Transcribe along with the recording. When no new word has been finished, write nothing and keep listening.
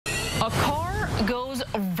A car goes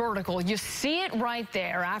vertical. You see it right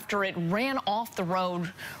there after it ran off the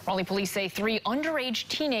road. Raleigh police say 3 underage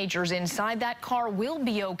teenagers inside that car will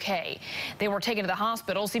be okay. They were taken to the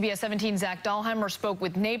hospital. CBS 17's Zach Dahlheimer spoke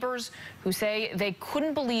with neighbors who say they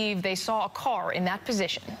couldn't believe they saw a car in that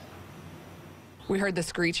position. We heard the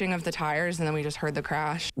screeching of the tires, and then we just heard the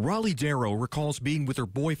crash. Raleigh Darrow recalls being with her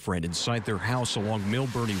boyfriend inside their house along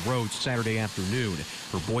Millburney Road Saturday afternoon.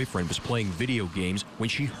 Her boyfriend was playing video games when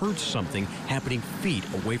she heard something happening feet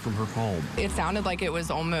away from her home. It sounded like it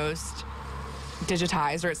was almost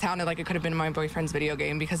digitized, or it sounded like it could have been my boyfriend's video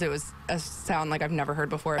game because it was a sound like I've never heard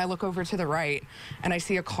before. I look over to the right, and I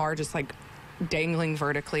see a car just like dangling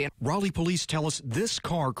vertically. Raleigh police tell us this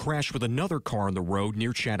car crashed with another car on the road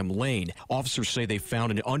near Chatham Lane. Officers say they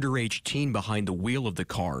found an underage teen behind the wheel of the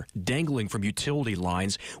car, dangling from utility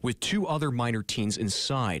lines with 2 other minor teens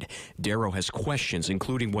inside. Darrow has questions,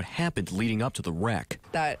 including what happened leading up to the wreck.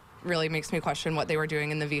 That really makes me question what they were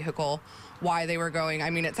doing in the vehicle, why they were going.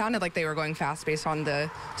 I mean, it sounded like they were going fast based on the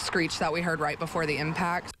screech that we heard right before the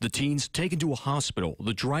impact. The teens taken to a hospital.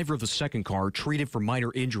 The driver of the second car treated for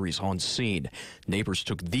minor injuries on scene. Neighbors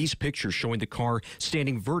took these pictures showing the car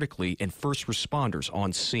standing vertically and first responders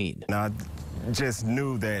on scene. I just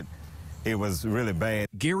knew that it was really bad.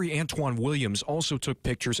 Gary Antoine Williams also took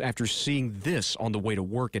pictures after seeing this on the way to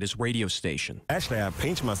work at his radio station. Actually, I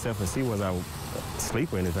pinched myself and see was I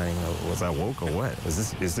asleep or anything, or was I woke or what?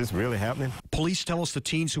 Is this really happening? Police tell us the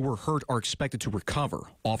teens who were hurt are expected to recover.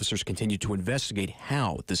 Officers continue to investigate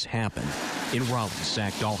how this happened. In Raleigh,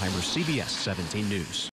 Zach Dahlheimer, CBS 17 News.